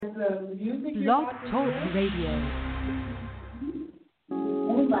the music you're Blog about to Talk hear? Radio.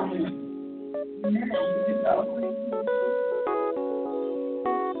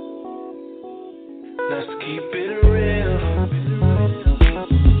 Let's keep it real.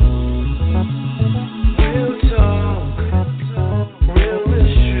 Real talk, real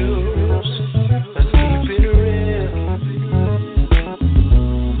issues. Let's keep it real.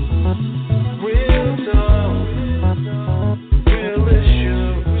 Real talk, real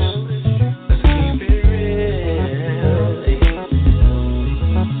issues. Let's keep it real.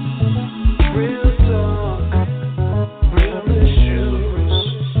 Real talk, real issues.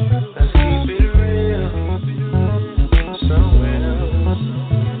 Let's keep it real. Somewhere.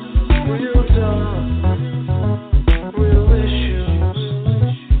 Real talk, real issues.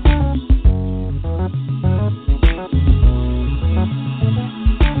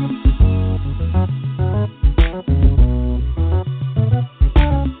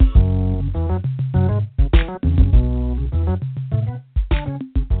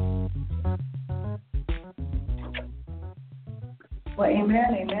 Well,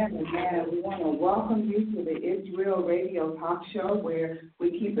 amen, amen, amen. We want to welcome you to the Israel Radio Talk Show, where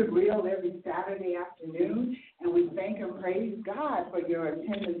we keep it real every Saturday afternoon, and we thank and praise God for your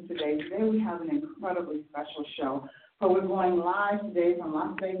attendance today. Today we have an incredibly special show. So we're going live today from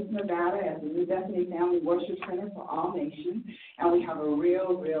Las Vegas, Nevada at the New Bethany Family Worship Center for All Nations, and we have a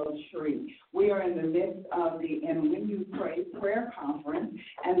real treat. We are in the midst of the And When You Pray prayer conference,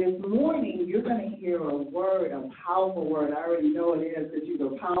 and this morning you're going to hear a word, a powerful word. I already know it is that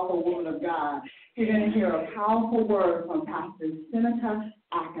you're a powerful woman of God. You're going to hear a powerful word from Pastor Seneca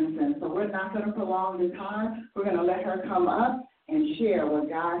Atkinson. So we're not going to prolong the time. We're going to let her come up and share what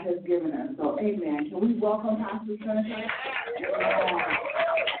God has given us. So, amen. Can we welcome Pastor Seneca?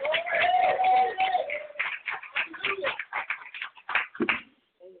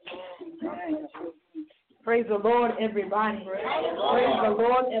 Praise the Lord, everybody. Praise the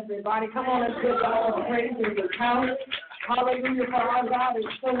Lord, everybody. Come on, let's give God some praise in this house. Hallelujah, for our God is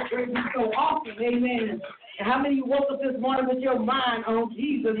so great and so awesome. Amen. And how many woke up this morning with your mind on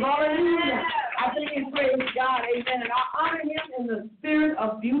Jesus? Hallelujah. I thank and praise God. Amen. And I honor him in the spirit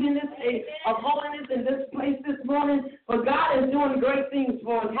of beautiness, of holiness in this place this morning. For God is doing great things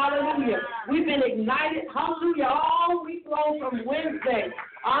for us. Hallelujah. We've been ignited. Hallelujah. All week long from Wednesday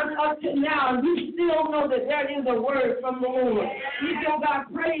on up to now, and we still know that there is a word from the Lord. We give God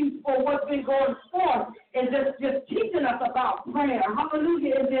praise for what's been going forth and just teaching us about prayer.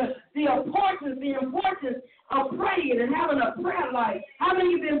 Hallelujah. And the importance of praying and having a prayer life. How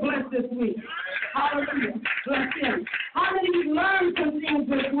many of you been blessed this week? Hallelujah. Bless him. How many of you learned some things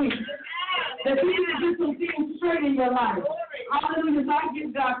this week? That you need to do some things straight in your life. Hallelujah. So I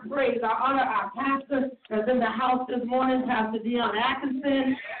give God praise. I honor our pastor that's in the house this morning, Pastor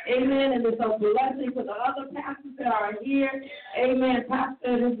Atkinson. Amen. And it's a blessing for the other pastors that are here. Amen. Pastor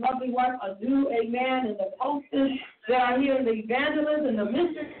and his lovely wife, Adu. Amen. And the hostess that are here, and the evangelists and the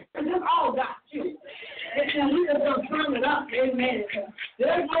ministers. And just all God's children. And we just going to turn it up. Amen.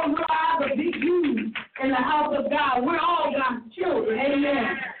 There's no other big U's in the house of God. We're all God's children.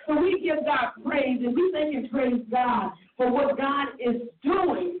 Amen. So we give God praise, and we thank and praise God for what God is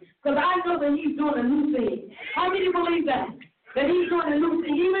doing. Because I know that he's doing a new thing. How many believe that? That he's doing a new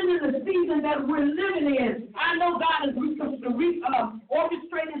thing. Even in the season that we're living in, I know God is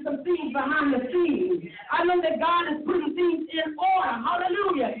orchestrating some things behind the scenes. I know that God is putting things in order.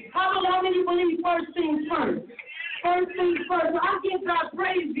 Hallelujah. How many believe first things first? First things first. So I give God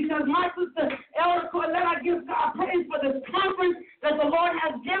praise because my sister, Elder Colette, I give God praise for this conference that the Lord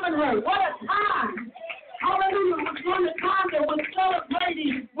has given her. What a time. Hallelujah. During the time that we're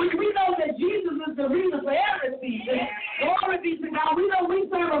celebrating, we know that Jesus is the reason for every season. Glory be to God. We know we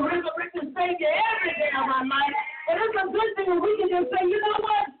serve a resurrected Savior every day of our life. And it's a good thing when we can just say, you know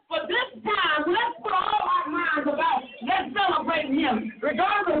what? For this time, let's put all our minds about, let's celebrate him.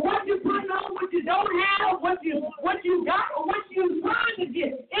 Regardless of what you're putting on, what you don't have, what you got, or what you're trying to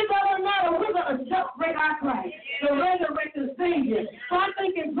get. It doesn't matter. We're going to celebrate our Christ, the resurrected Savior. So I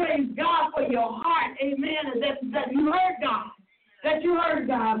thank and praise God for your heart. Amen. And that you heard God. That you heard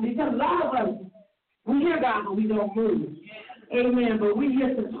God. Because a lot of us, we hear God, but we don't move. Amen. But we're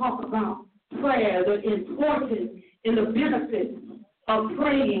here to talk about prayer, the importance and the benefits of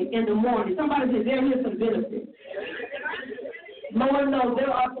praying in the morning. Somebody said there is some benefits. Lord knows there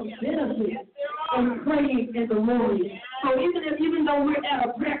are some benefits in praying in the morning. So even though we're at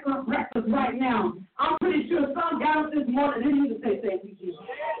a prayer breakfast right now, I'm pretty sure some got up this morning didn't even say thank you, Jesus.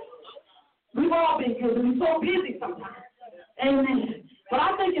 We've all been because we're so busy sometimes. Amen. But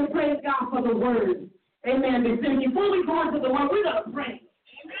I thank and praise God for the word. Amen. Before we go into the word, we're going to pray.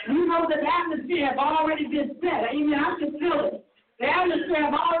 We know that the atmosphere has already been set. Amen. I can feel it. The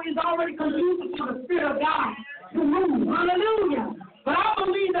atmosphere is already conducive for the Spirit of God to move. Hallelujah. But I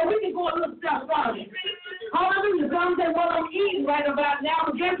believe that we can go a little step further. Hallelujah. Some say, well, I'm eating right about now.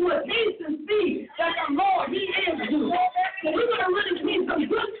 But guess what? Taste and see that the Lord, He is good. So we're going to really see some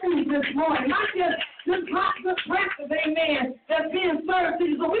good food this morning. Not just hot, good breakfast, amen, that's being served to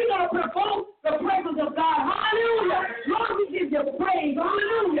you. So we're going to provoke the presence of God. Hallelujah. Lord, we give you praise.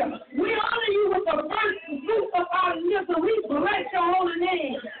 Hallelujah. We honor you with the first fruits of our lips, and we bless your holy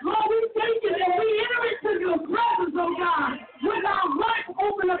name. Lord, we thank you that we enter into your presence, oh God, with our hearts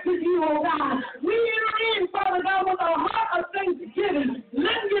open up to you, oh God. We enter in, Father God, with a heart of thanksgiving,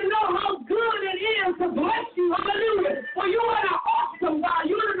 letting you know how good it is to bless you. Hallelujah. For you are an awesome God.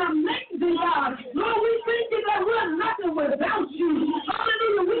 You are an amazing God. Lord, we thank you that we're nothing without you.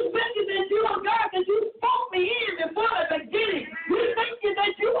 Hallelujah. We thank you that you are God, that you spoke me in before the beginning. We thank you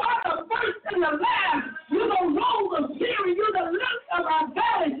that you are the first and the last. You're the rose of Syria. You're the lift of our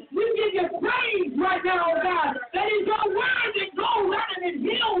valley. We give you praise right now, oh God. That is your word that goes out and it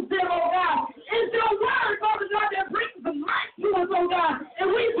heals them, oh God. It's your word, Father God, that brings the life to us, oh God.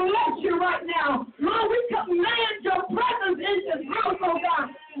 And we bless you right now. Lord, we command your presence in this house, oh God.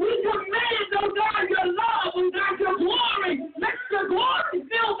 We command, oh God, your love, oh God, your glory. Let your glory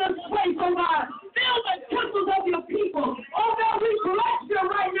fill this place, oh God. Fill the temples of your people. Oh God, we bless you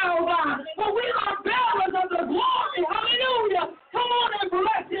right now, oh God. For we are bearers of the glory. Hallelujah. Come on and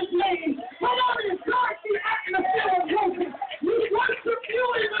bless his name. Come on and start the atmosphere of worship. We worship you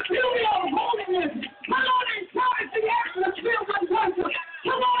in the beauty of holiness. Come on and start the atmosphere with worship.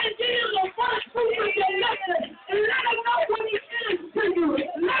 Come on and give him the first fruit of your lesson. And let him know what he is to you.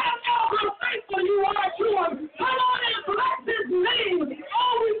 Let him know how faithful you are to him. Come on and bless his name.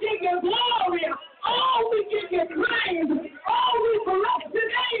 Oh, we give you glory. Oh, we give you praise. Oh, we bless your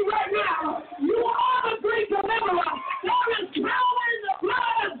name right now. You are the great deliverer. There is power in the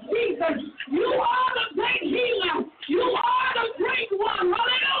blood of Jesus. You are the great healer. You are the great one.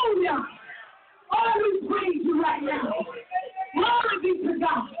 Hallelujah. Oh, we praise you right now. Glory be to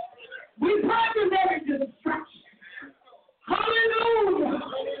God. We purge every distraction. Hallelujah.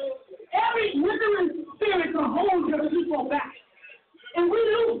 Every withering spirit to hold your people back. And we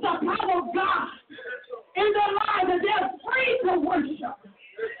lose the power of God in their lives, and they're free to worship.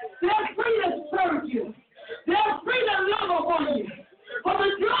 They're free to serve you. They're free to love upon you. For the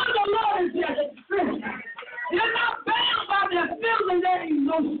joy of the Lord is their strength. They're not bound by their feelings and their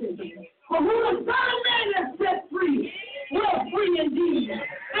emotions. For who the Son of Man has set free, we're free indeed.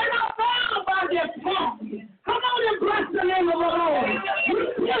 They're not bound by their past. Come on and bless the name of the Lord. We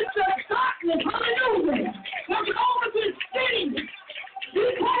kiss the darkness, hallelujah, that's over this city. We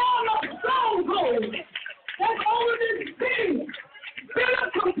put on a stronghold that's over this city. Spirit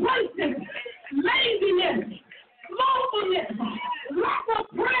of complacence, laziness, slothfulness, lack of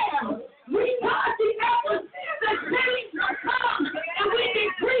prayer. We touch the atmosphere that change will come, and we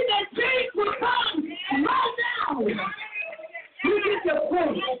decree that change will come right now. We get your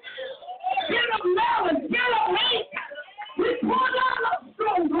praise. Spirit of malice, spirit of hate, we pull down a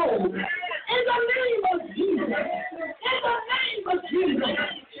stronghold in the name of Jesus. In the name of Jesus.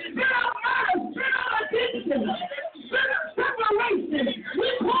 Spirit of malice, spirit of addiction, spirit of separation, we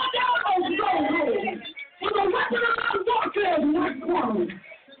pull down those strongholds. For the weapon of our warfare is not strong.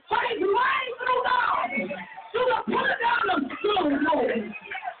 But it's lying through God. So to pull down the strongholds.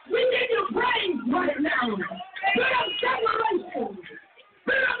 We give you praise right now. Spirit of separation.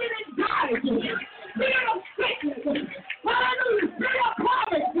 Spirit of anxiety. Spirit of sickness. Hallelujah. Spirit of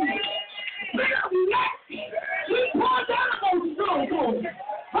poverty. Spirit of lack. We pour down those strongholds.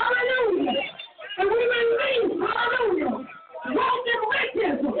 Hallelujah. And we release, hallelujah, broken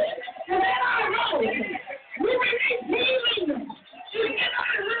riches in our house. We release healing in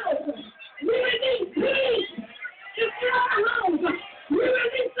our house. We release peace in our house. We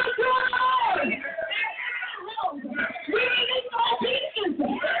release the joy of the Lord in our house. We release obedience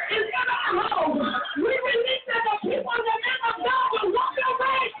in our house. We release that the people of the name of God will walk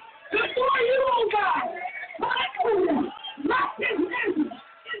away before you, oh God. Hallelujah. Righteousness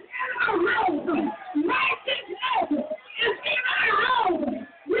is in our house. Righteousness is in our house.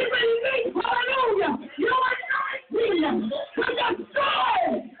 We release, hallelujah, your anointing to destroy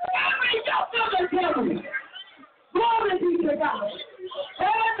every yoke of the devil. Glory be to God.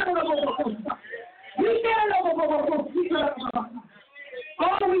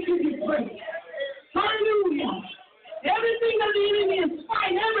 Oh, we give you praise. Hallelujah. Everything that the enemy is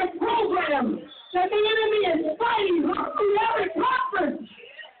fighting, every program that the enemy is fighting, hallelujah, every conference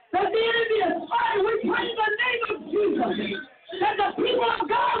that the enemy is fighting, we pray in the name of Jesus that the people of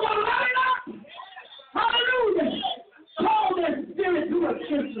God will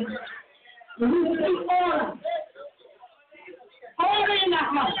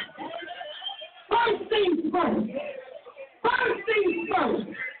first.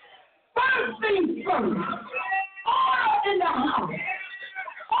 First things first. Order in the house.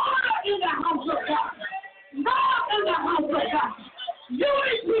 Order in the house of God. Love in the house of God.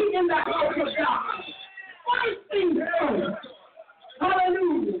 Unity in the house of God. First things first.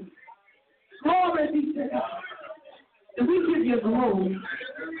 Hallelujah. Glory be to God. And we give you glory.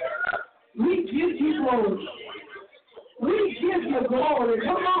 We give you glory. We give you glory.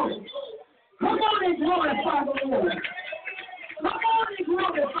 Come on. Come on and glorify the Lord. Come on and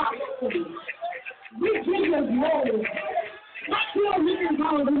glorify the Lord. We give you glory. Let's your hands,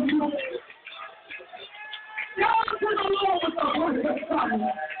 hallelujah. Go to the Lord with the voice of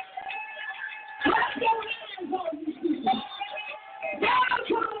silence. Let's your hands, hallelujah. Go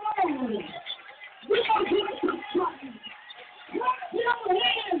to the Lord. We are here to silence. Let's your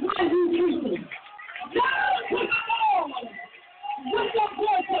hands, hallelujah. Go to the Lord with the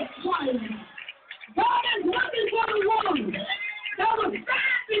voice of silence. God is looking for the one that will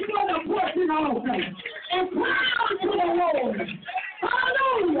stand before the portion altar and cry out to the Lord.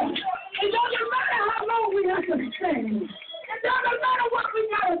 Hallelujah. It doesn't matter how long we have to stand. It doesn't matter what we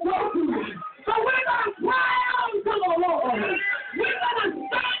got to go through. So we're going to cry out to the Lord. We're going to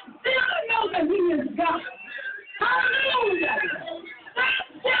stand still and know that He is God. Hallelujah. Stand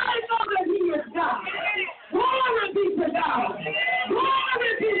still and know that He is God. Glory be to God. Glory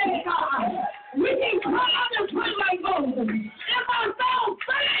be to God. We can cry out and pray like Moses. If I found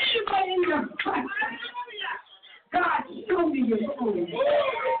favor in your presence, God, show me your glory.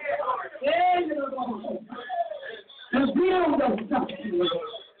 Reveal yourself to us.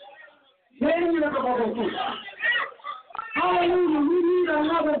 Hallelujah. We need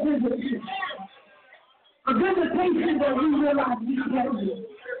another visitation. A visitation that we realize we can't do.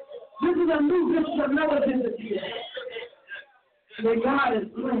 This is a new vision, another visitation. That God is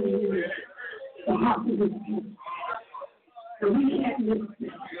playing in the heart of His people. And we can't miss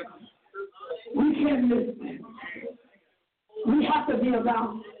this. We can't miss this. We have to be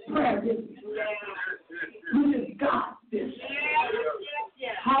about prayer business. We just got this.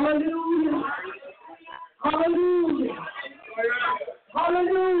 Hallelujah. Hallelujah.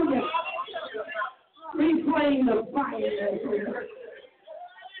 Hallelujah. Reclaim the fire.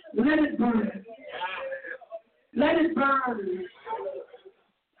 Let it burn. Let it burn.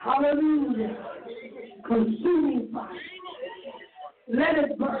 Hallelujah. Consuming fire. Let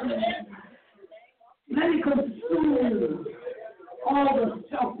it burn. Let it consume all the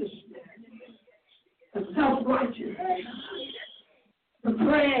selfishness, the self-righteousness, the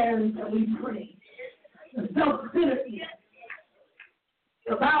prayers that we pray, the self-centeredness.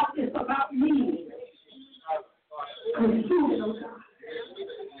 It's about me. Consume it, oh God.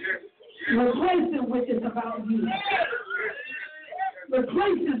 Replace it with it's about you.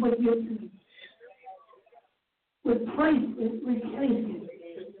 Replace it with your peace. Replace it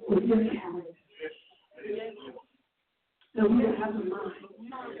with your character. So we have a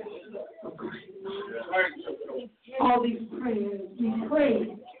mind of Christ. All these prayers, we pray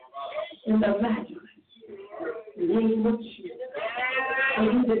in the matchless name of Jesus. And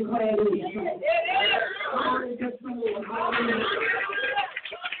we declare it.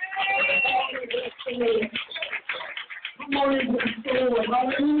 Come on into the store.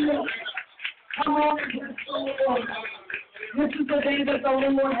 Hallelujah. Come on into the store. This is the day that the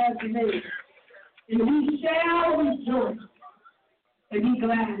Lord has made. And we shall rejoice and be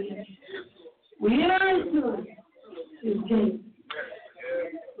glad in it. We enter into His gate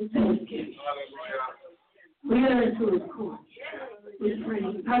with thanksgiving. We enter into His court with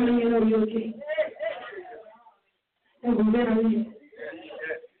praise. How many know your gate? And we enter in.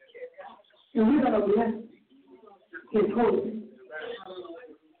 And we're going to bless His holy.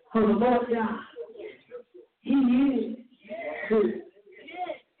 For the Lord God, He is good.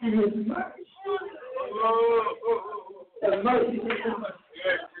 And His mercy. The mercy of God.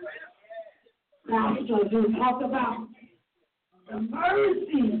 Now, so we talk about the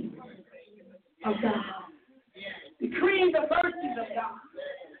mercy of God. Decreeing the mercies of God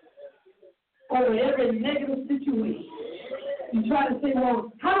over every negative situation. You try to say,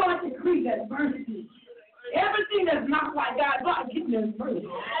 well, how do I decree that mercy? Everything that's not like God, God, give me His mercy.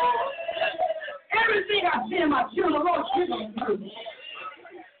 Everything I see in my children, Lord, give me mercy.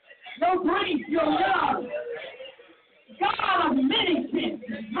 Your grace, your love. God of many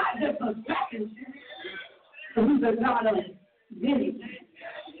chances, not just a second chance. So He's a God of many chances.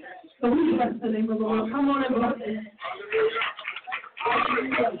 So we bless the name of the Lord. Come on and bless Him.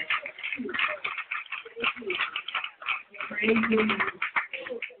 Praise Him.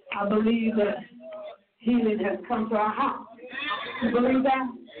 I believe that healing has come to our house. You believe that?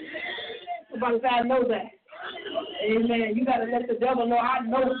 Somebody say, I know that. Amen. You got to let the devil know I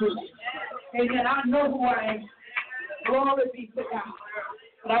know who. Amen. I know who I am. Glory be to God.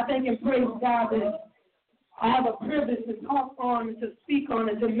 But I thank and praise God that I have a privilege to talk on and to speak on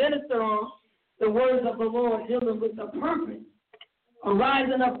and to minister on the words of the Lord dealing with the purpose of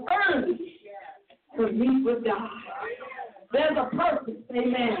rising up early to meet with God. There's a purpose.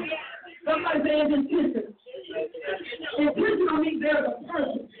 Amen. Somebody say it's intentional. Intentional means there's a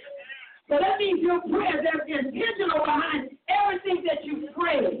purpose. So that means your prayer, there's intentional behind everything that you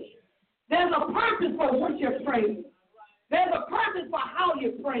pray. There's a purpose for what you're praying. There's a purpose for how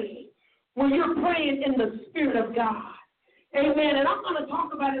you're praying when you're praying in the Spirit of God. Amen. And I'm going to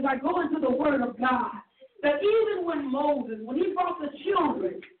talk about it as I go into the Word of God, that even when Moses, when he brought the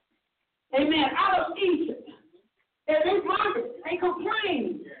children, amen, out of Egypt, and they murmured, they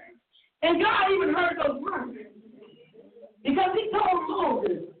complained, and God even heard those murmurs, because he told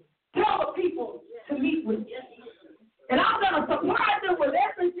Moses, tell the people to meet with you, and I'm going to supply them with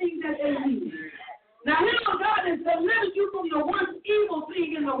everything that they need. Now, here God has delivered you from the worst evil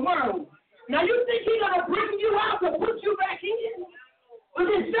thing in the world. Now, you think he's going to bring you out to put you back in? But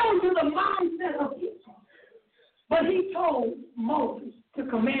it shows you the mindset of people. But he told Moses to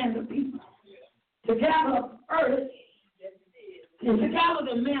command the people to gather earth and to gather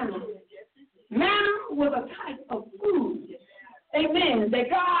the manna. Manna was a type of food, amen, that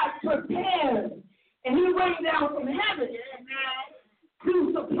God prepared, and he rained down from heaven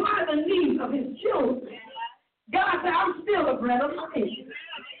to supply the needs of his children. God said, I'm still the bread of life.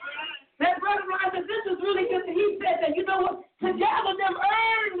 That brother said, this is really good. He said that, you know what, to gather them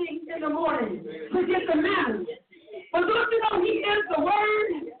early in the morning to get the manna. But don't you know he is the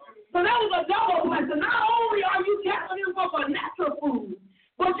word? So that was a double blessing. Not only are you gathering for natural food,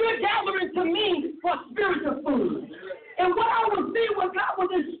 but you're gathering to me for spiritual food. And what I was seeing, what God was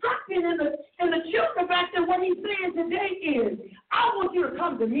instructing in the children back then, what he's saying today is, I want you to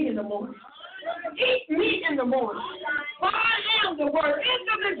come to me in the morning. Eat me in the morning. For I am the Word. In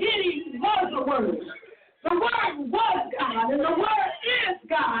the beginning was the Word. The Word was God, and the Word is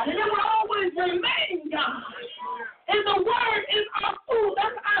God, and it will always remain God. And the Word is our food.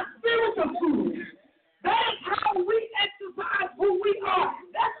 That's our spiritual food. That is how we exercise who we are.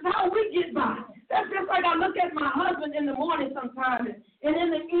 That's how we get by. That's just like I look at my husband in the morning sometimes, and in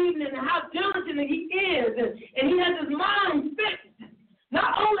the evening, and how diligent he is, and he has his mind fixed,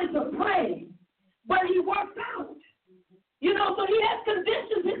 not only to pray, but he works out. You know, so he has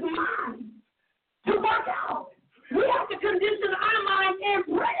conditioned his mind to work out. We have to condition our mind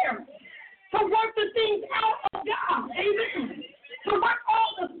in prayer to work the things out of God. Amen. To work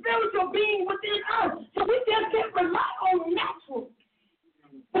all the spiritual being within us. So we just can't rely on natural.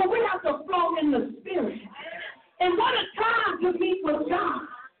 But we have to flow in the Spirit. And what a time to meet with God.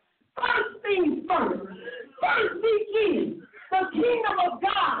 First things first. First seek ye the kingdom of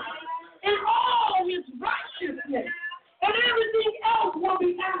God and all his righteousness. And everything else will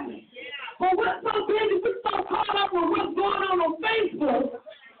be added. But we're so busy, we're so caught up with what's going on Facebook,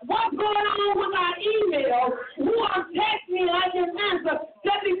 what's going on with our email, who are texting me and I can answer,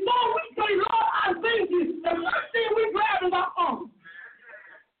 that before we say, Lord, I thank you, the first thing we grab is our phone.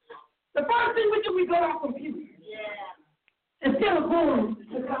 The first thing we do, we go to our computer. Instead of going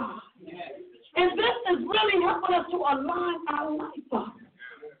to God. And this is really helping us to align our life up.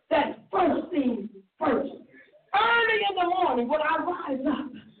 That first thing first. Early in the morning, when I rise up,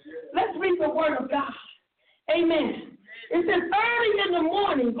 let's read the Word of God. Amen. It says, early in the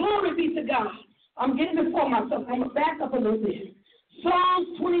morning, glory be to God. I'm getting before myself. I'm going to back up a little bit.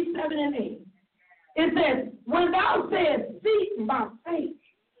 Psalms 27 and 8. It says, when thou sayest, seek my face,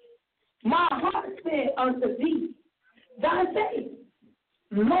 my heart said unto thee, thy faith,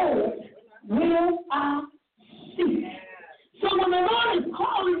 Lord, will I seek. So when the Lord is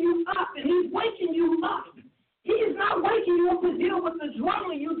calling you up and he's waking you up, he is not waking you up to deal with the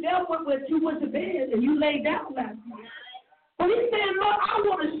drama you dealt with when you went to bed and you laid down last night. But he's saying, Lord, I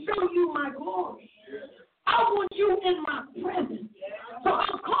want to show you my glory. I want you in my presence. So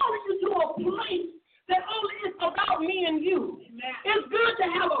I'm calling you to a place that only is about me and you. It's good to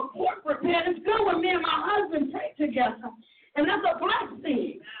have a corporate prayer. It's good when me and my husband pray together. And that's a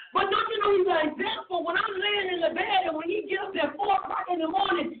blessing. But don't you know he's an example? When I'm laying in the bed and when he gets up at 4 o'clock in the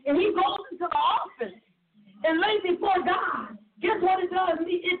morning and he goes into the office and lays before God, guess what it does?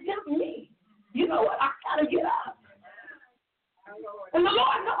 It tells me, you know what, I got to get up. And the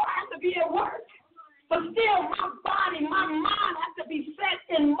Lord knows I have to be at work. But still, my body, my mind has to be set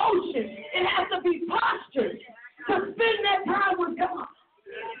in motion. It has to be postured to spend that time with God.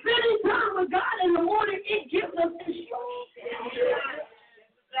 Spending time with God in the morning, it gives us instruction.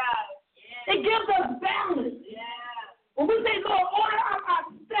 It gives us balance.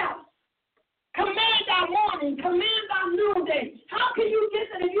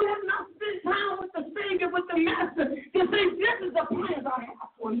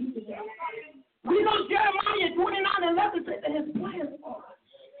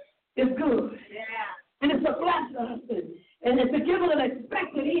 is good. And it's a blessing. And it's a given an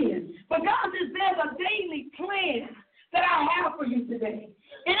expected end. But God says there's a daily plan that I have for you today.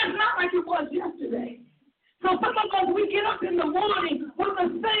 And it's not like it was yesterday. So some of us, we get up in the morning with the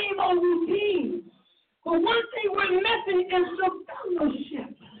same old routine. But one thing we're missing is the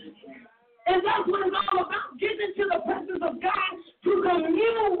fellowship. And that's what it's all about, getting into the presence of God to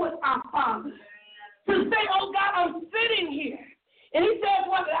commune with our Father. To say, oh God, I'm sitting here. And he says,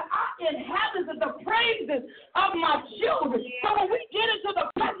 well, I inhabit the praises of my children. So when we get into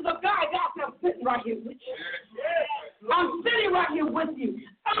the presence of God, God says, I'm sitting right here with you. I'm sitting right here with you.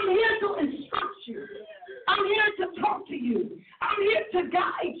 I'm here to instruct you. I'm here to talk to you. I'm here to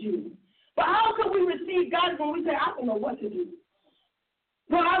guide you. But how can we receive guidance when we say, I don't know what to do?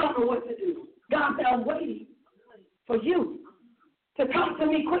 Well, I don't know what to do. God said, I'm waiting for you to come to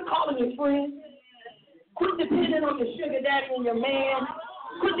me. Quit calling your friends. Quit depending on your sugar daddy and your man.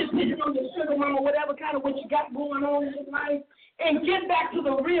 Quit depending on your sugar mama, whatever kind of what you got going on in your life, and get back to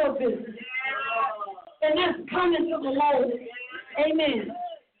the real business. And that's coming to the Lord. Amen.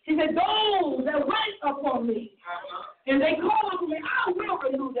 He said, those that wait upon me, and they call upon me, I will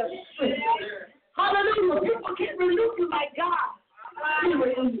renew their strength. Hallelujah. People can't renew you like God.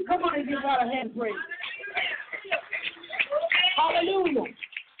 Come on and give God a hand praise. Hallelujah.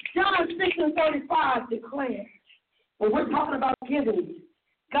 John 6:35 declares, when we're talking about giving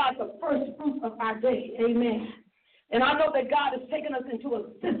God the first fruit of our day, amen. And I know that God has taken us into a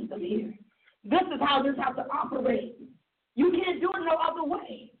system here. This is how this has to operate. You can't do it no other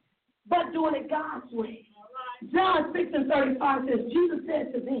way but doing it God's way. John 6:35 says, Jesus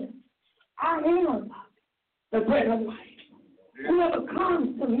said to them, I am the bread of life. Whoever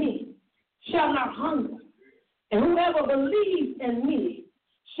comes to me shall not hunger, and whoever believes in me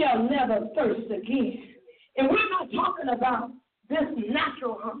shall never thirst again. And we're not talking about this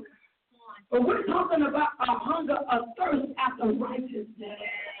natural hunger, but we're talking about a hunger, a thirst after righteousness.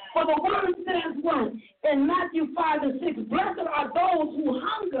 For the word says what? In Matthew 5:6, blessed are those who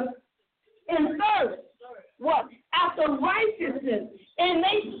hunger and thirst, what? After righteousness, and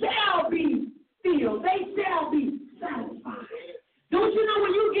they shall be filled. They shall be satisfied. Don't you know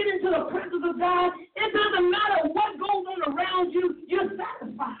when you get into the presence of God, it doesn't matter what goes on around you, you're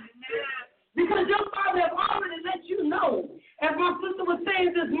satisfied. Because your Father has already let you know, as my sister was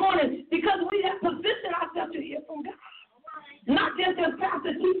saying this morning, because we have positioned ourselves to hear from God. Not just as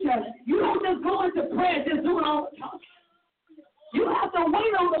pastor teacher. You don't just go into prayer just doing all the talking. You have to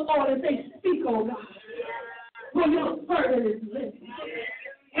wait on the Lord and say, speak, oh God, for your servant is living.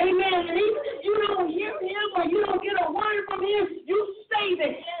 Amen. And even if you don't hear him or you don't get a word from him, you stay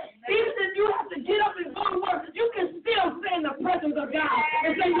there. Even if you have to get up and go to work, you can still stay in the presence of God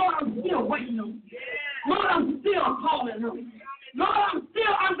and say, Lord, I'm still waiting on you. Lord, I'm still calling on you. Lord,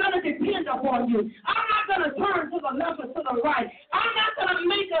 I'm going to depend upon you. I'm not going to turn to the left or to the right. I'm not going to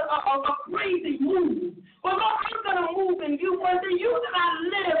make a crazy move. But Lord, I'm going to move in you. For it's in you that I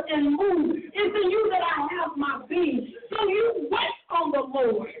live and move. It's in you that I have my being. So you wait on the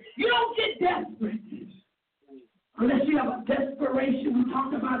Lord. You don't get desperate. Unless you have a desperation. We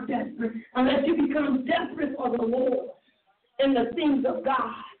talked about desperate. Unless you become desperate for the Lord and the things of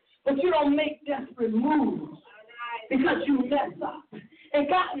God. But you don't make desperate moves. Because you mess up. And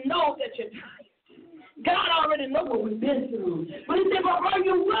God knows that you're tired. God already knows what we've been through. But he said, but are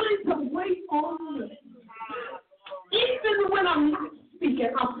you willing to wait on me? Even when I'm not speaking,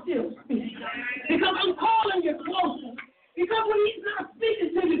 I'm still speaking. Because I'm calling you closer. Because when he's not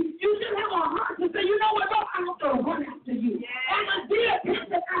speaking to you, you should have a heart to say, you know what, Lord, I'm going to run after you. And a deer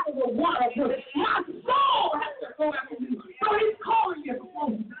pissing out of the water. My soul has to go after you. So he's calling you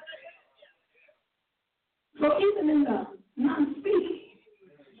closer. So even in the non-speaking,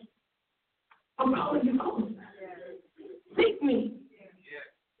 I'm calling you closer. Seek me.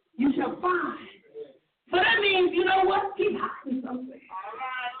 You shall find. So that means, you know what? Keep hiding something.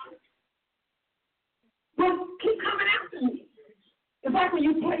 But keep coming after me. It's like when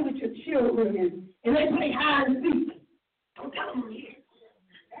you play with your children and they play hide and seek. Don't tell them I'm here.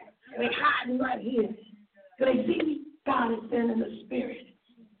 They're hiding right here. So they see me. God is sending the Spirit.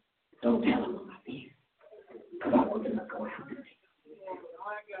 Don't tell them I'm here. Because I want them to go after me.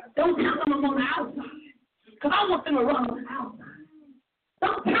 Don't tell them I'm on the outside. Because I want them to run on the outside.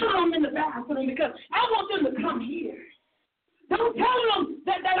 Don't tell them I'm in the bathroom because I want them to come here. Don't tell them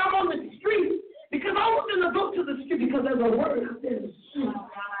that I'm on the street because I want them to go to the street because there's a word out there in the street.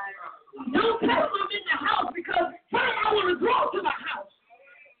 Don't tell them I'm in the house because tell them I want to go to the house.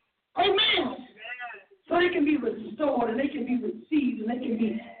 Amen. So they can be restored and they can be received and they can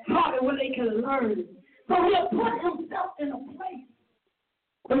be taught and where they can learn. So he'll put himself in a place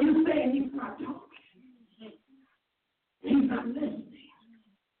But you're saying he's not talking. He's not listening.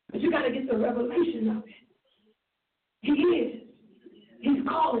 But you got to get the revelation of it. He is. He's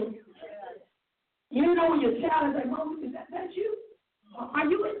calling you. You know when your child is like, Mom, is that you? Are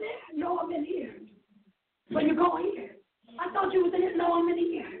you in there? No, I'm in here. So you go here. I thought you was in here. No, I'm in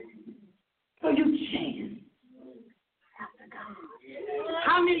here. So you chase after God.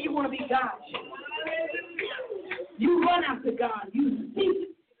 How many of you want to be God? You run after God. You seek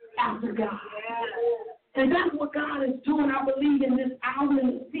after God. And that's what God is doing, I believe, in this hour and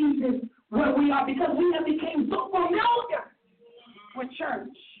this season where we are, because we have become so familiar with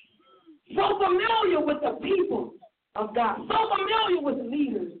church, so familiar with the people of God, so familiar with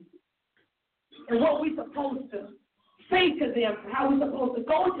leaders and what we're supposed to say to them, how we're supposed to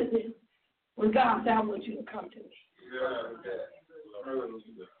go to them when God said, I want you to come to me.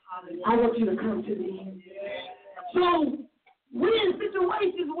 I want you to come to me. So we're in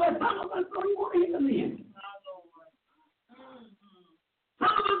situations where some of us don't even want to hear the leader. Some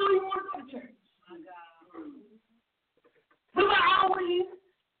of us don't even want to go to church. So I want to hear.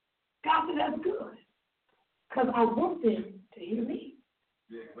 God said, that's good. Because I want them to hear me.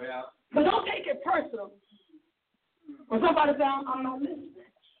 But don't take it personal. When somebody says, I'm not listening.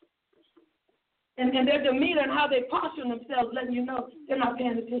 And their demeanor and how they posture themselves, letting you know they're not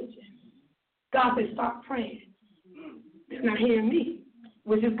paying attention. God said, stop praying. They're not hearing me,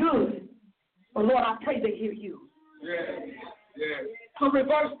 which is good. But Lord, I pray they hear you. So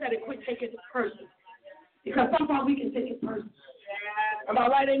reverse that and quit taking it personal. Because sometimes we can take it personal. Am I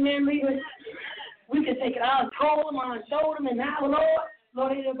right, amen, leaders? We can take it. I told them, I showed them, and now,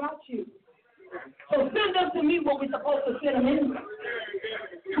 Lord, it ain't about you. So send them to me what we're supposed to send them anyway.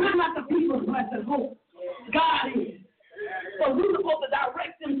 We're not the people who have the hope. God is. So we're supposed to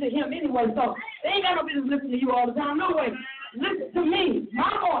direct them to him anyway. So they ain't got no business listening to you all the time. No way. Listen to me.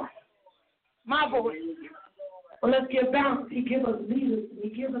 My voice. Well, let's give balance. He gives us leaders. He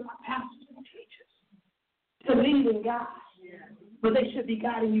gives us pastors and teachers to lead and guide. But they should be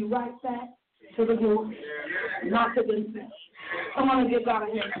guiding you right back to the Lord, not to themselves. Come on and give God a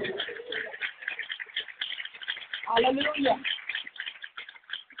hand. Hallelujah.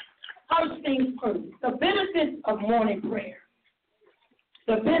 First things first, the benefits of morning prayer.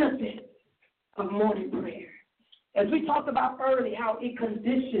 The benefits of morning prayer. As we talked about earlier, how it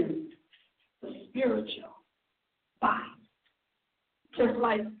conditions the spiritual body. Just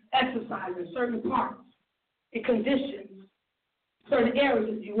like exercise in certain parts, it conditions certain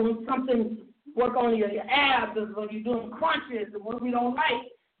areas. You want something, work on your abs, or you're doing crunches, and what we don't like,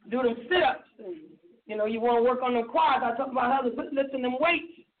 do them sit-ups. And, you want to work on the quads. I talk about how to lifting them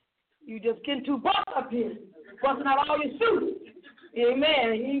weights. You just getting too buff up here, busting out all your suits.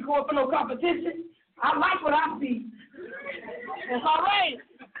 Amen. You ain't going for no competition. I like what I see. It's all right.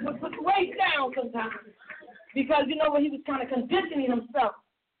 Put the weight down sometimes. Because, he was kind of conditioning himself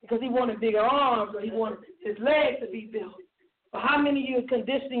because he wanted bigger arms or he wanted his legs to be built. But how many of you are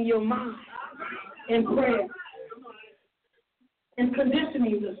conditioning your mind in prayer? And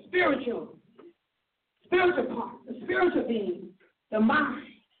conditioning the spiritual part, the spiritual being, the mind.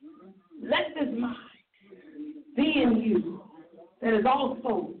 Let this mind be in you that is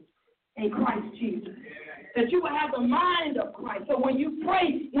also in Christ Jesus. That you will have the mind of Christ. So when you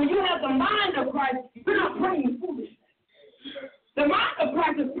pray, when you have the mind of Christ, you're not praying foolishness. The mind of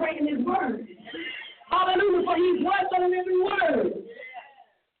Christ is praying his word. Hallelujah, for he's words on every word.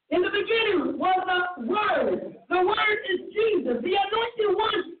 In the beginning was the Word. The Word is Jesus. The anointed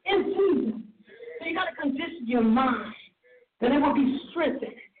one is Jesus. So you got to condition your mind that it will be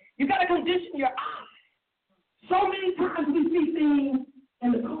strengthened. You got to condition your eyes. So many times we see things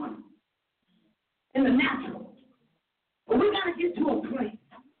in the corner, in the natural. But we got to get to a place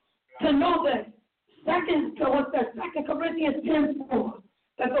to know that Second Corinthians 10:4,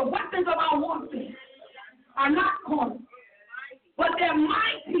 that the weapons of our warfare are not carnal, but they're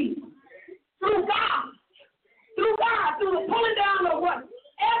mighty through God, through the pulling down of what?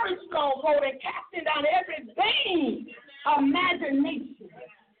 Every stronghold and casting down every vain imagination.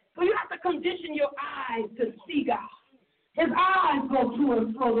 So you have to condition your eyes to see God. His eyes go to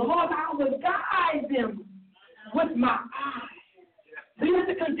and fro. The Lord, I will guide them with my eyes. So you have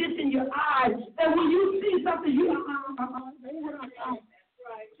to condition your eyes. And when you see something,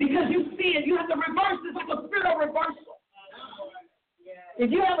 because you see it, you have to reverse it. It's like a spirit of reversal.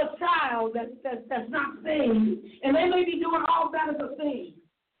 If you have a child that's not saved, and they may be doing all that as a thing,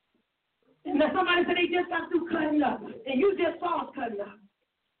 and then somebody said they just got through cutting up, and you just saw us cutting up.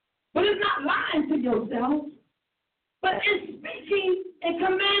 But it's not lying to yourself, but it's speaking and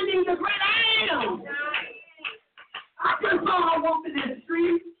commanding the great I am. I just saw her walking in the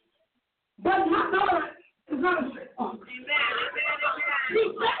street,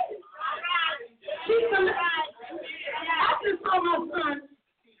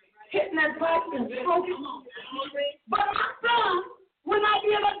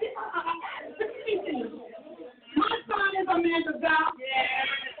 man of God.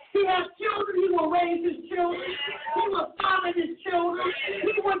 He has children. He will raise his children. He will father his children.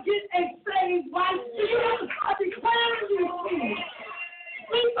 He will get a saved wife. You have to start declaring these things.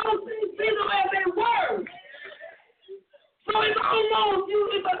 Speak those things as a word. So it's almost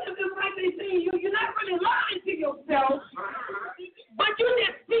it's like they say you're not really lying to yourself, but you're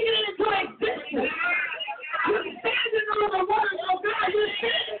just speaking it into existence. You're standing on the word of God. You're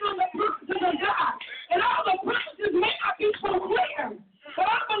standing on the promises of God. And all the promises may not be so clear, but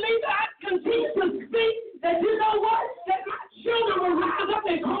I believe that I continue to speak that you know what? That my children will rise up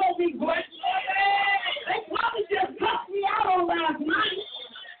and call me blessed. They probably just cussed me out on last night.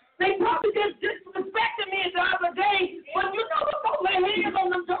 They probably just disrespected me the other day. But you know what? Don't lay hands on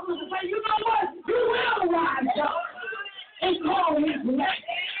them jokers and say, you know what? You will rise up and call me blessed.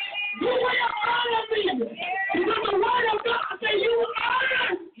 You will honor me. Because the word of God says you will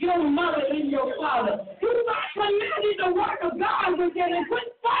honor your mother and your father. You start commanding the word of God with them and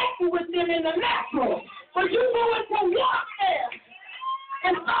quit fighting with them in the natural. But you go into warfare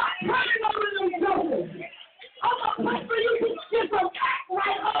and start praying over them jokers. I'm going to pray for you to get some back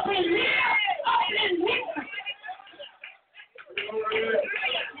right up in here, up in here.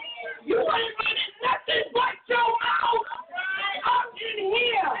 You ain't running nothing but your mouth up in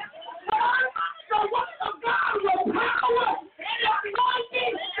here. The word of God with power and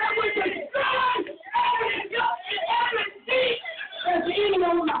anointing that will destroy every yoke and every seed that's in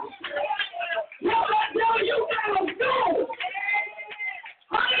your life. Tell that devil you gotta go.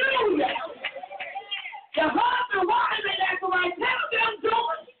 Hallelujah. The husband, wife, and that's what I tell them,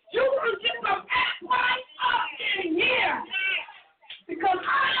 doing. You can get some act right up in here. Because I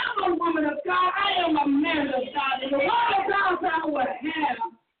am a woman of God. I am a man of God. And the word of God said I would have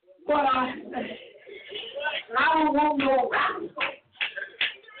what I say. I don't want no rap.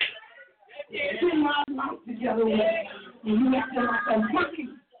 Get my life together with you. You acting like a monkey.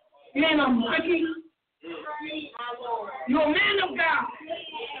 You ain't a monkey. You're a man of God.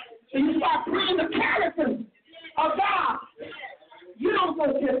 And you start praying the character of God. You don't go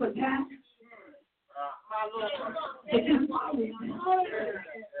tit for tat. It is always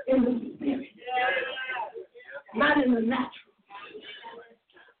in the spirit, not in the natural.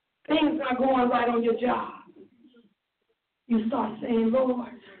 Things are going right on your job. You start saying, Lord,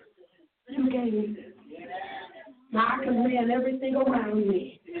 you gave me this. Now I command everything around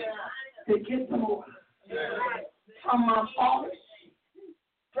me to get more. From my fathers,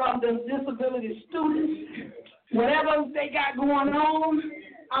 from the disability students, whatever they got going on,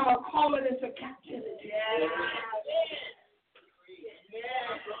 I'm going to call it into captivity.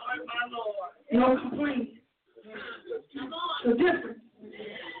 No complaint. The difference.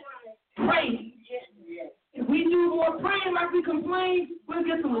 Pray. If we do more praying like we complain, we'll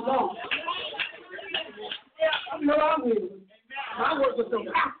get some results. No, I will. I work with some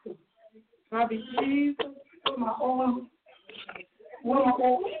pastors. I'll be Jesus with my oil. With my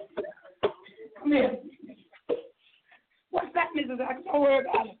oil. Come here. What's that, Mrs. Atkins? Don't worry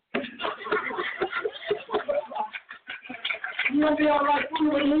about it. You're going to be all right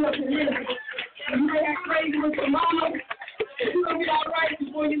with me up in here. You may act crazy with your mama. You're going to be all right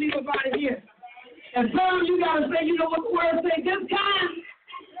before you leave about it here. And some you got to say, you know what the word says, this time,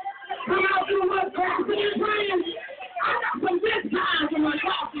 come out through what fasting and praying. I got some this time in my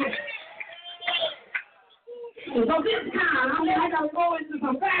coffee. So this time, I got to go into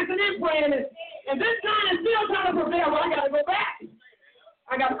some fasting and praying. And this time is still trying to prepare, but I got to go back.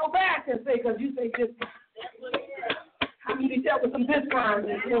 I got to go back and say, because you say this time. How many dealt with some this times?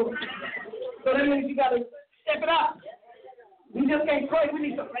 So that means you got to step it up. We just can't pray. We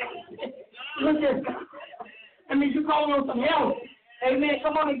need some faith. Look at this. That means you calling on some help. Amen.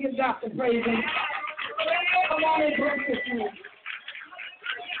 Come on and give God some praise. Come on and bless this man.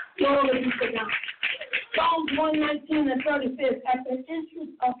 Lord, you sit down. Psalms 119 and 30 says, at the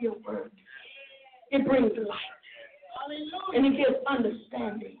entrance of your word, it brings light. And it gives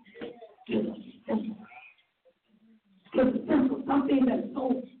understanding to the simple. To the simple, something that's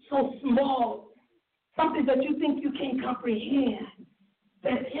so small, something that you think you can't comprehend.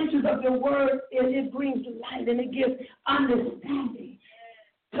 That entrance of your word, it brings light and it gives understanding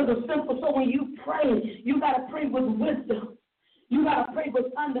to the simple. So when you pray, you got to pray with wisdom. You got to pray with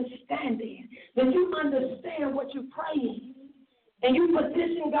understanding. That you understand what you're praying. And you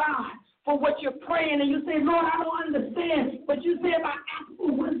petition God for what you're praying. And you say, Lord, I don't understand. But you say, if I ask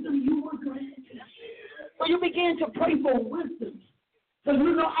for wisdom, you will grant it. So you begin to pray for wisdom. So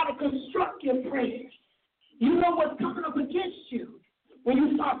you know how to construct your prayers. You know what's coming up against you when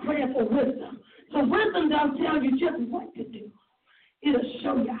you start praying for wisdom. So wisdom doesn't tell you just what to do. It'll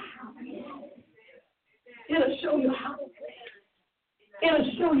show you how to pray. It'll show you how to pray.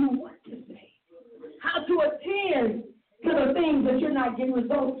 It'll show you what to say, how to attend to the things that you're not getting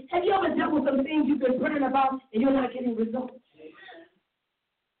results. Have you ever dealt with some things you've been praying about and you're not getting results?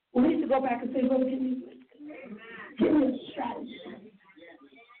 We need to go back and say, Lord, give me a strategy.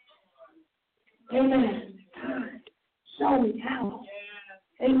 Amen. Show me how.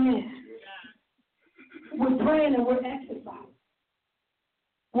 Amen. We're praying and we're exercising.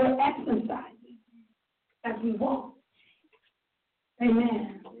 We're exercising as we walk.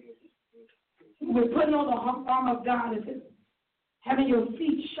 Amen. We're putting on the armor of God as if having your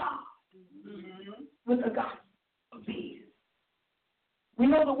feet shod with the gospel of peace. We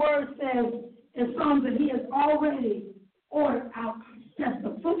know the word says in Psalms that he has already ordered our steps.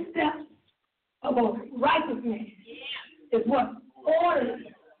 The footsteps of a righteous man is what? Ordered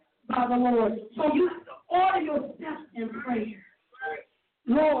by the Lord. So you have to order your steps in prayer.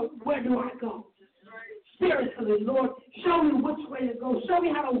 Lord, where do I go? Spiritually, Lord, show me which way to go. Show me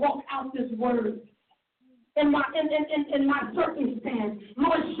how to walk out this word in my circumstance.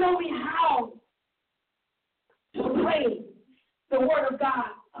 Lord, show me how to pray the word of God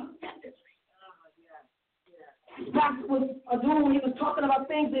effectively. Pastor was doing when he was talking about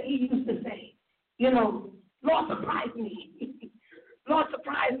things that he used to say. You know, Lord, surprise me. Lord,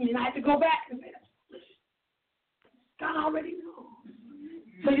 surprise me. And I had to go back and say, God already knows.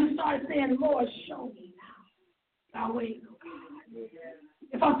 So you started saying, Lord, show me now thy ways, oh God.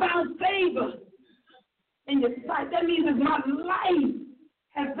 If I found favor in your sight, that means that my life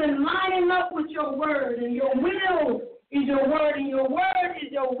has been lining up with your word, and your will is your word, and your word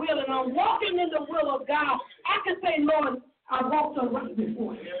is your will, and I'm walking in the will of God. I can say, Lord, I walked right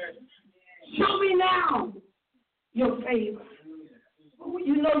before you. Show me now your favor. When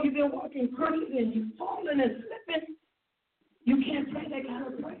you know you've been walking crooked and you've fallen and slipping, you can't pray that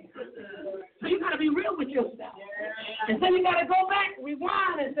kind of prayer. So you got to be real with yourself. And then you got to go back,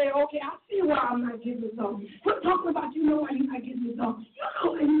 rewind, and say, okay, I see why I'm not getting results. Quit talking about you know why you're not getting results. You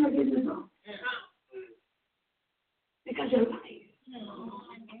know why you're not getting results. Because your life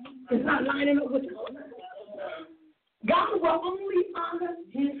is not lining up with the word. God will only honor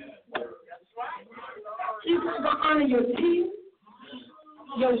his word. He's not going to honor your tears,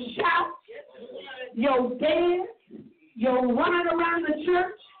 your shout, your dance, your running around the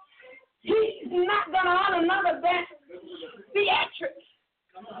church. He's not going to honor none of that theatrics.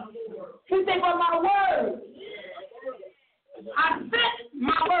 He said, but my word, I sent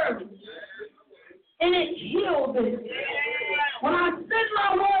my word, and it healed them. When I sent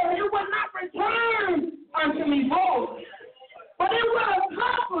my word, it would not return unto me void, but it will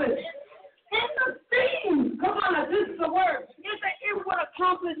accomplish in the things. Come on, this is the word. It would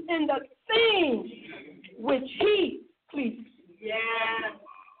accomplish in the things which he pleases. Yeah.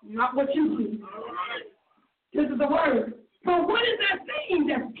 Not what you please. This is the word. So what is that thing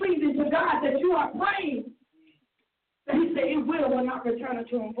that's pleasing to God that you are praying? That he said it will not return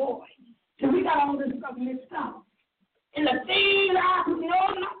unto him void. So we got all this stuff mixed up. And the things not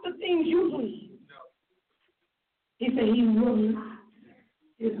the things you please. He said he will not.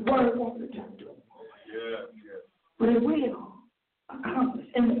 His word won't return to him. Yeah. But it will accomplish.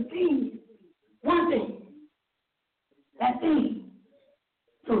 And the thing, one thing, that thing.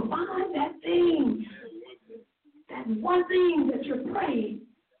 So find that thing, that one thing that you're praying.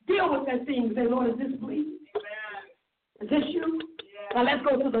 Deal with that thing. Say, Lord, is this pleasing? Is this you? Now let's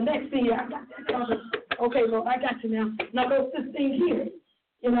go to the next thing. I got that. Okay, Lord, I got you now. Now go to this thing here.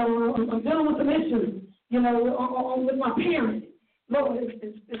 You know, I'm dealing with some issues. You know, with my parents. Lord,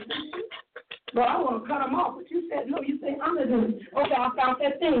 Lord, I want to cut them off. But you said, no, you say honor them. Okay, I found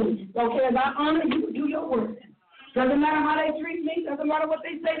that thing. Okay, as I honor you, do your work. Doesn't matter how they treat me. Doesn't matter what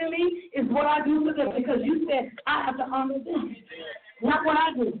they say to me. It's what I do for them. Because you said I have to honor them. Not what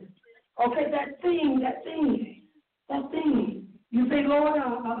I do. Okay, that thing. You say, Lord,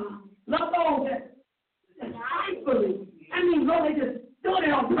 love those that's spitefully. I mean, Lord, they just doing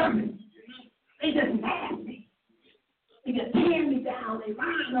it on purpose. They just nasty. They just tear me down. They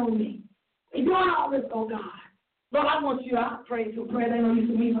lying on me. They doing all this, oh God. Lord, I want you to pray to a prayer they don't use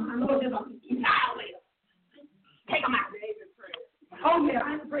to me. I know it's just annihilate them. Take them out. Oh, yeah,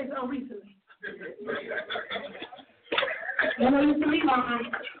 I had to pray some recently. You know, used to me behind.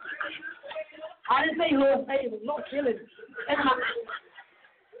 I didn't say Lord save him. Lord kill him.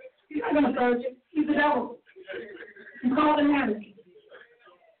 He's not going to serve you. He's the devil. He's called in heaven.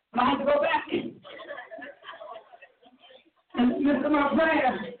 But I had to go back. And listen to my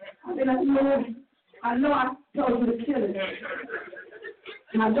prayer. I said, Lord, I know I told you to kill it.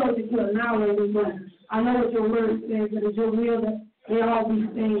 And I told you to annihilate it, but I know what your word says, that it's your will that they all be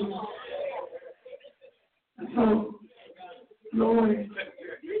saved. So Lord.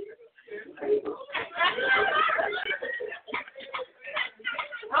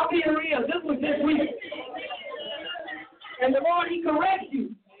 I'll be real. This was this week. And the Lord, He corrects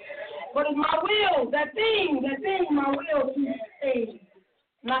you. But it's my will, that thing, my will to save,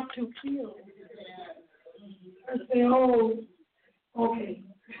 not to kill. I say, oh, okay.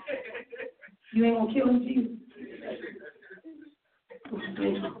 You ain't gonna kill him, Jesus. So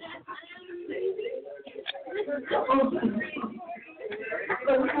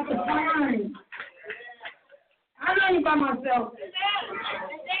we have to find. I know you by myself.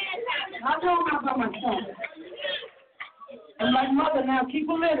 I know I'm not by myself. I'm like mother now, keep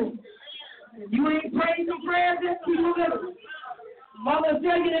a little. You ain't praying some prayers, just keep a little. Mother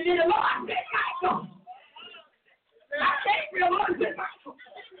tell you in a minute, Lord, I said Michael. I can't real Lord, I said Michael.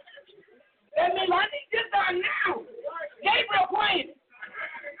 That means I need this done now. Gabriel praying.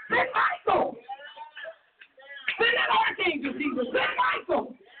 Send Michael. Send that archangel, Jesus. Send Michael.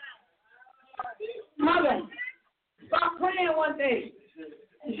 Mother, stop praying one day.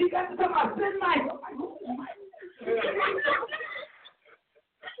 And she got to come out, send Michael.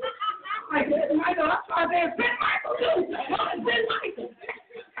 Michael, that's why I said, send Michael too. Mother, send Michael.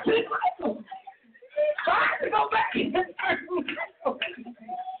 Send Michael. So I have to go back and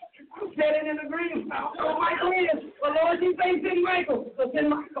I'm standing in agreement. I don't know what Michael is. But Lord, she says send Michael. So send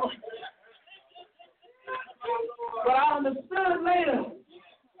Michael. But I understood later,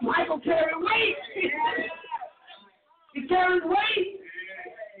 Michael carried weight. He carried weight.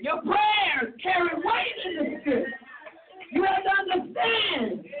 Your prayers carry weight in the spirit. You have to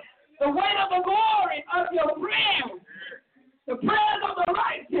understand the weight of the glory of your prayers. The prayers of the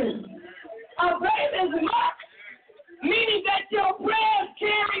righteous avail much, meaning that your prayers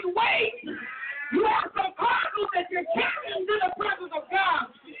carry weight. You have some cargo that you're carrying to the presence of God.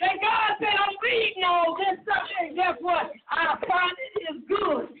 And God said, I'm reading all this stuff, and guess what? I find it is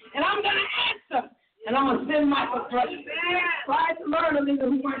good. And I'm going to answer. And I'm going to send Michael first. So I had to learn a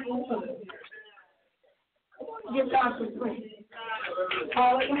little who Michael was. Give God some praise.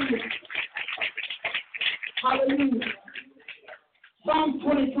 Hallelujah. Hallelujah. Psalm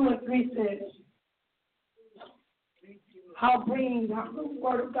 22:3 says, how the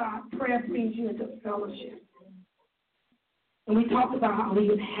word of God, prayer brings you into fellowship. And we talked about how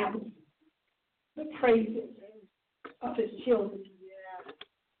He inhabits the praises of His children.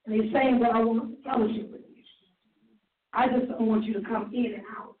 And He's saying that I want to fellowship with you. I just don't want you to come in and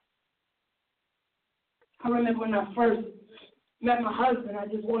out. I remember when I first met my husband, I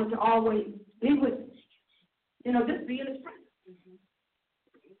just wanted to always be with him. You know, just be in his presence.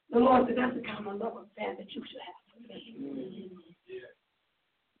 The Lord said, that's the kind of love affair that you should have for me.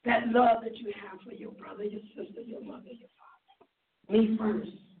 That love that you have for your brother, your sister, your mother, your father. Me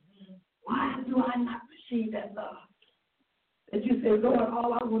first. Why do I not receive that love? That you say, Lord,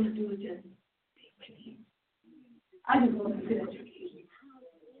 all I want to do is just be with you. I just want to sit at your feet.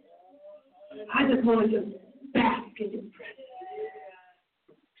 I just want to just bask in your presence.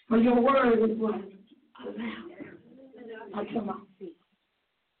 For your word is what? A lamp unto my feet.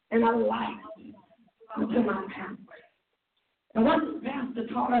 And a light unto my pathway. And what the pastor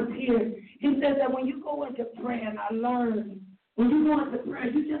taught us here, he said that when you go into prayer, and I learned, when you go into prayer,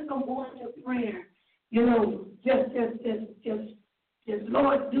 you just don't go into prayer, you know, just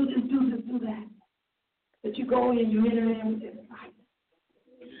Lord, do this, do that. But you go in, you enter in with this silence.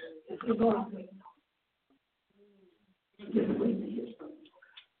 Just say, Lord, I'm waiting on you. Just waiting to hear something.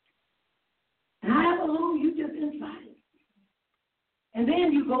 And however long you just in silence. And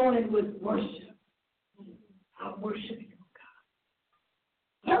then you go in with worship. I worship you,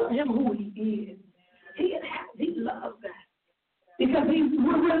 God. Tell him who he is. He loves that. Because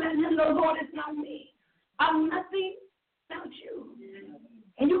we're letting him know, Lord, it's not me. I'm nothing without you.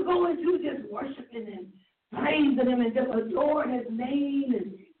 And you go into just worshiping and praising him and just adoring his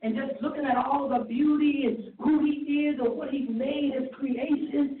name and just looking at all the beauty and who he is or what he's made, his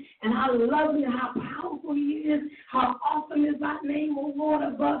creation, and how lovely and how powerful he is, how awesome is thy name, O Lord,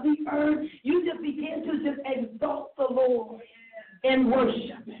 above the earth. You just begin to just exalt the Lord in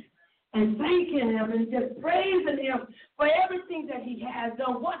worship and thanking him and just praising him for everything that he has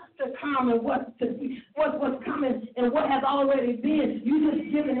done, what's to come and what's coming and what has already been. You just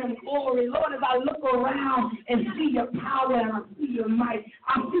giving him glory. Lord, as I look around and see your power and I see your might,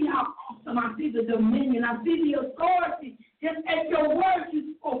 I see how awesome, I see the dominion, I see the authority. Just at your word,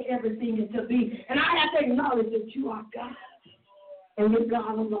 you spoke everything into being. And I have to acknowledge that you are God and you're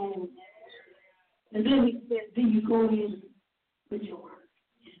God alone. And then he said, then you go in with your word.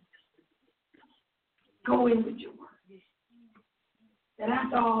 Go in with your word. And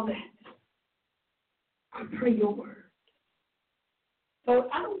after all that, I pray your word. So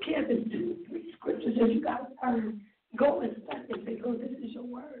I don't care if it's 2 or 3 scriptures that you got to learn. Go and study and say, Lord, this is your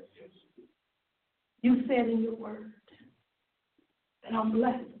word. You said in your word that I'm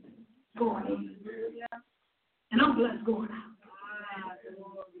blessed going in. And I'm blessed going out.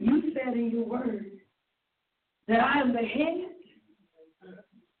 You said in your word that I am the head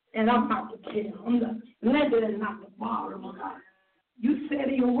and I'm not the tail. I'm the lender and not the borrower, God. You said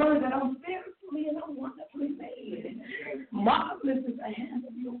in your word that I'm fearfully and I'm wonderfully made. Marvelous is the hand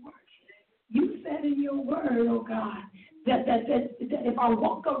of your work. You said in your word, oh God, that if I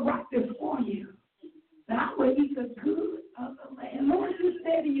walk upright before you, that I will eat the good of the land. Lord, you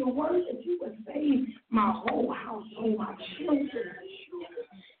said in your word that you would save my whole household, my children.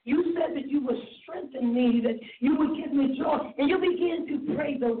 You said that you would strengthen me, that you would give me joy. And you begin to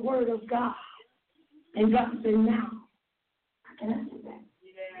pray the word of God. And God said, now, I can answer that.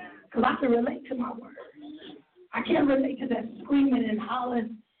 Because I can relate to my word. I can't relate to that screaming and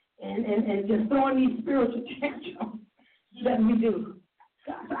hollering and just throwing these spiritual tantrums that we do.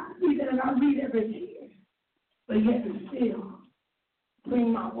 God, I see that and I read every tear. But yet and still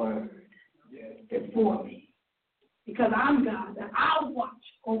bring my word before me. Because I'm God, that I'll watch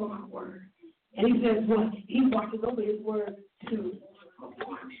over my word. And he says what? He watches over his word to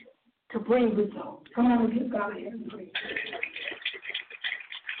perform it, to bring results. Come on and give God a hand and praise.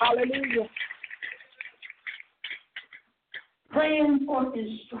 Hallelujah. Praying for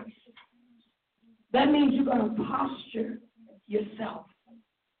instruction. That means you're going to posture yourself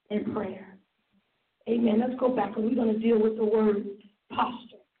in prayer. Amen. Let's go back and we're going to deal with the word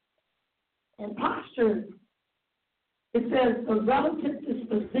posture. And posture, it says the relative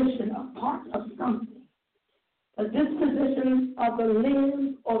disposition of parts of something, a disposition of the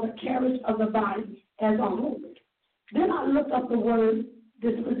limbs or the carriage of the body as a whole. Then I looked up the word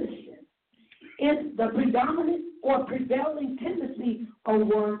disposition. It's the predominant or prevailing tendency of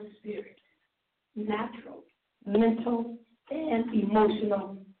one's spirit, natural, mental, and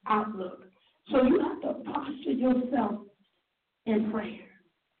emotional outlook. So you have to posture yourself in prayer.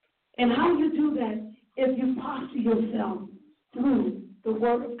 And how you do that if you posture yourself through the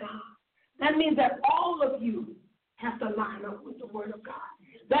Word of God. That means that all of you have to line up with the Word of God.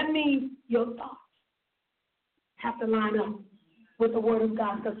 That means your thoughts have to line up with the Word of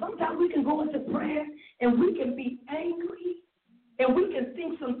God. Because sometimes we can go into prayer and we can be angry and we can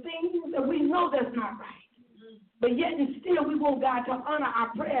think some things and we know that's not right. But yet and still we want God to honor our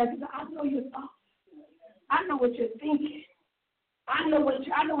prayers. I know your thoughts. I know what you're thinking. I know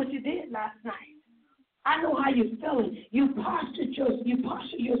what you did last night. I know how you're feeling. You posture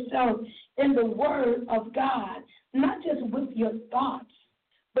yourself in the Word of God, not just with your thoughts,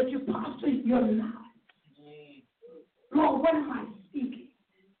 but you posture your mouth. Lord, what am I speaking?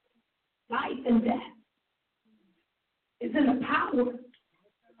 Life and death is in the power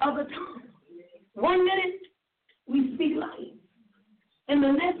of the tongue. 1 minute, we speak life. And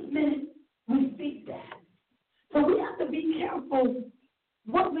the next minute, we speak death. So we have to be careful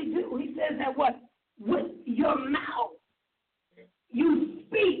what we do. He says that what? With your mouth, you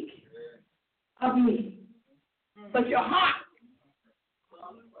speak of me. But your heart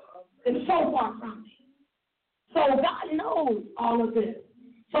is so far from me. So God knows all of this.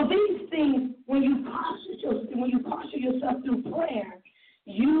 So these things, when you posture yourself through prayer,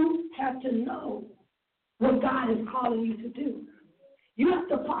 you have to know what God is calling you to do. You have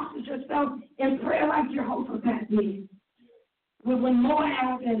to posture yourself in prayer like Jehoshaphat did. When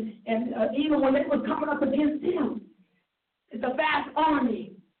Moab and even when they were coming up against him, the vast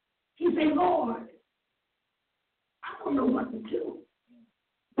army, he said, Lord, I don't know what to do,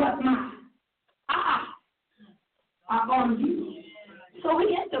 but my eyes are on you. So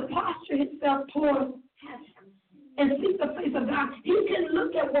he had to posture himself toward heaven and seek the face of God. He didn't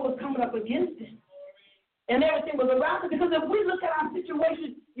look at what was coming up against him. And everything was around us. Because if we look at our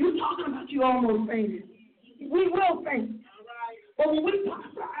situation, you're talking about you almost fainted. We will faint. But when we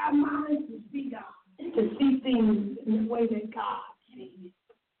posture our minds to see God and to see things in the way that God sees,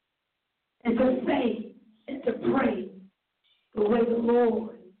 and to say and to pray the way the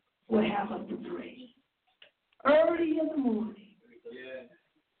Lord will have us to pray. Early in the morning,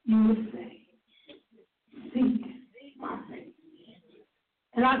 you will say, seek my face.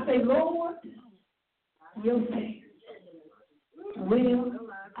 And I say, Lord, your face will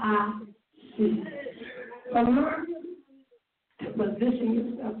I see. So learn to position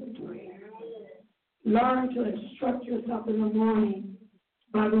yourself in prayer. Learn to instruct yourself in the morning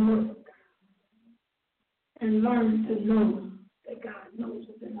by the word of God. And learn to know that God knows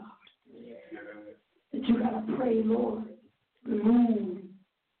within the heart. That you got to pray, Lord, remove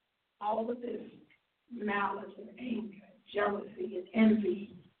all of this malice and anger and jealousy and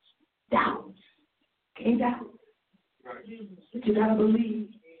envy, doubt. Can't doubt. But you got to believe.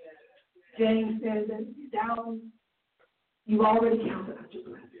 James says that if you doubt, you already counted out your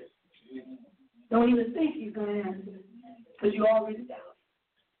blessing. Don't even think he's going to answer because you already doubt.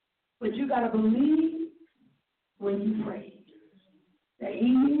 But you got to believe when you pray that he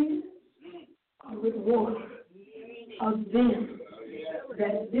is a rewarder of them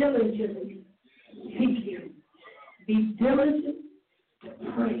that diligently seek him. Be diligent to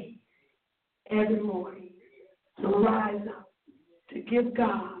pray every morning, to rise up, to give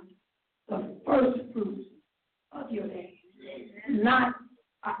God the first fruits of your day. Not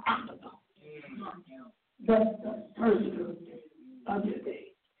an afterthought, but the first fruits of your day.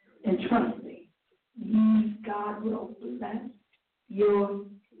 And trust me, God will bless your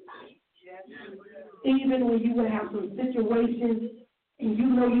life. Even when you would have some situations and you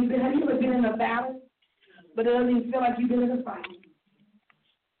know have you ever been in a battle, but it doesn't even feel like you've been in a fight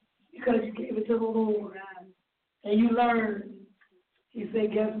because you gave it to the Lord and you learned. He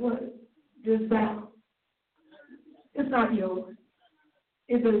said, guess what? This battle, it's not yours.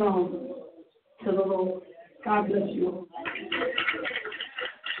 It belongs to the Lord. God bless you all.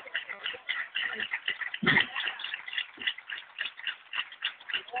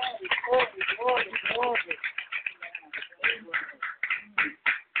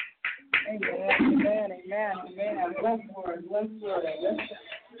 Amen. Bless word.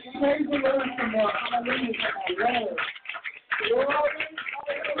 Praise the Lord some more. Hallelujah.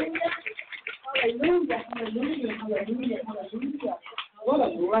 Hallelujah. What a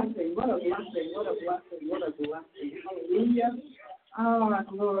blessing. Hallelujah. Oh,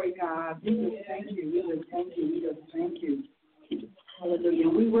 glory, God. We just thank you. Hallelujah.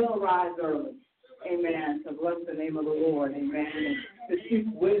 We will rise early. Amen. To bless the name of the Lord. Amen. And to seek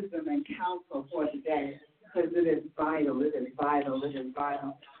wisdom and counsel for today. Because it is vital.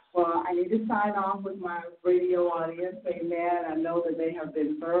 Well, I need to sign off with my radio audience. Amen. I know that they have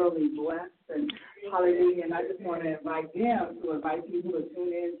been thoroughly blessed. And hallelujah. And I just want to invite people to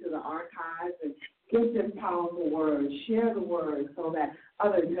tune in to the archives and get this powerful word. Share the word so that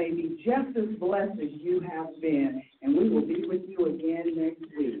others may be just as blessed as you have been. And we will be